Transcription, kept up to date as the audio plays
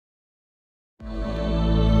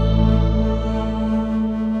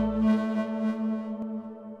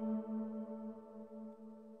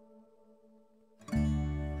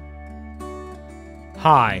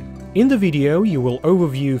Hi! In the video you will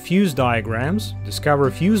overview fuse diagrams, discover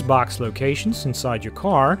fuse box locations inside your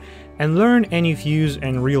car, and learn any fuse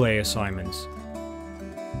and relay assignments.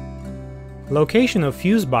 Location of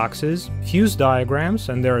fuse boxes, fuse diagrams,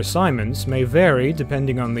 and their assignments may vary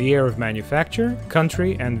depending on the year of manufacture,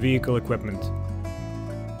 country, and vehicle equipment.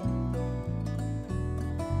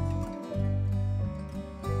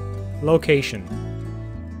 Location.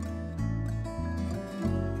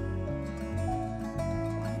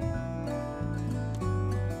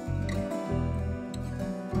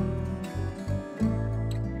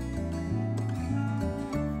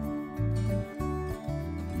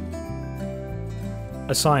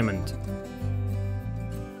 Assignment.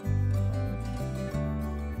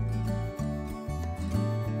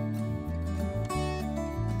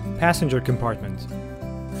 Passenger compartment.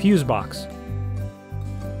 Fuse box.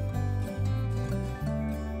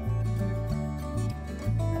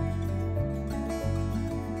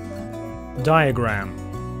 Diagram.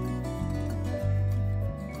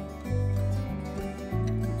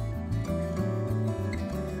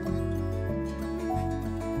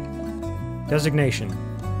 Designation.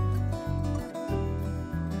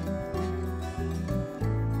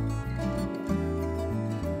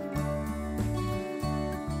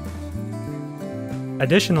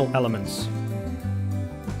 Additional elements.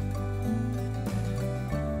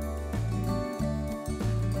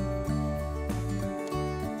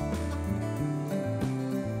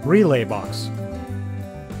 Relay box.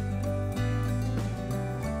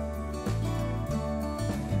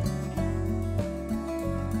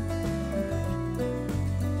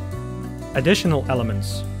 Additional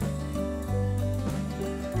elements.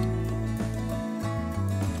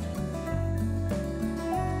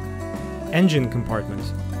 Engine compartment.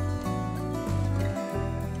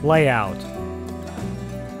 Layout.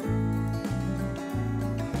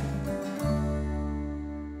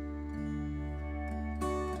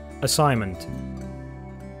 Assignment.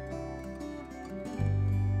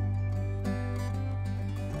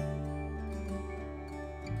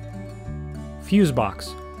 Fuse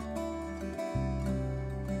box.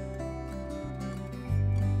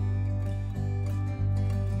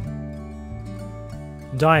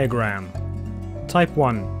 Diagram. Type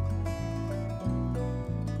 1.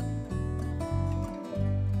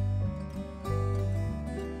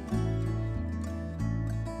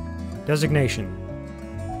 Designation.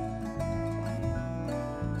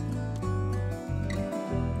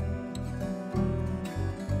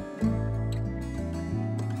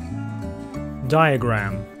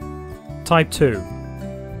 Diagram. Type 2.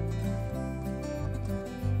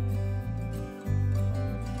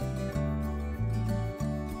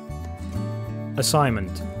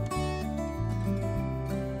 Assignment.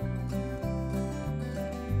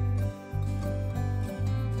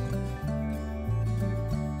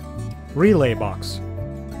 Relay box.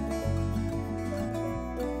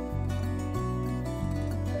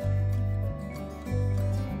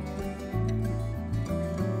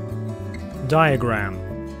 Diagram.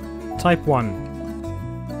 Type 1.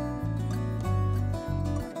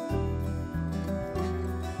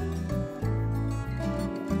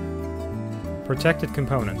 Protected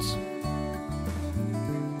components.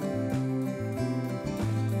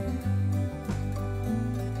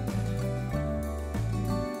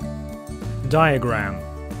 Diagram.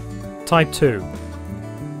 Type 2.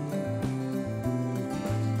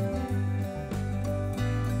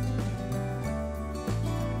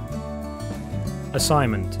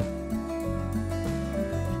 Assignment.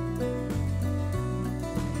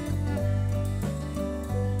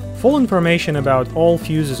 Full information about all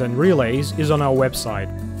fuses and relays is on our website.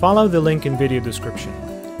 Follow the link in video description.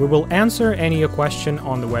 We will answer any question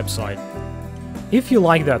on the website. If you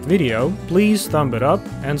like that video, please thumb it up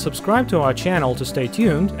and subscribe to our channel to stay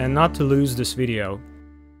tuned and not to lose this video.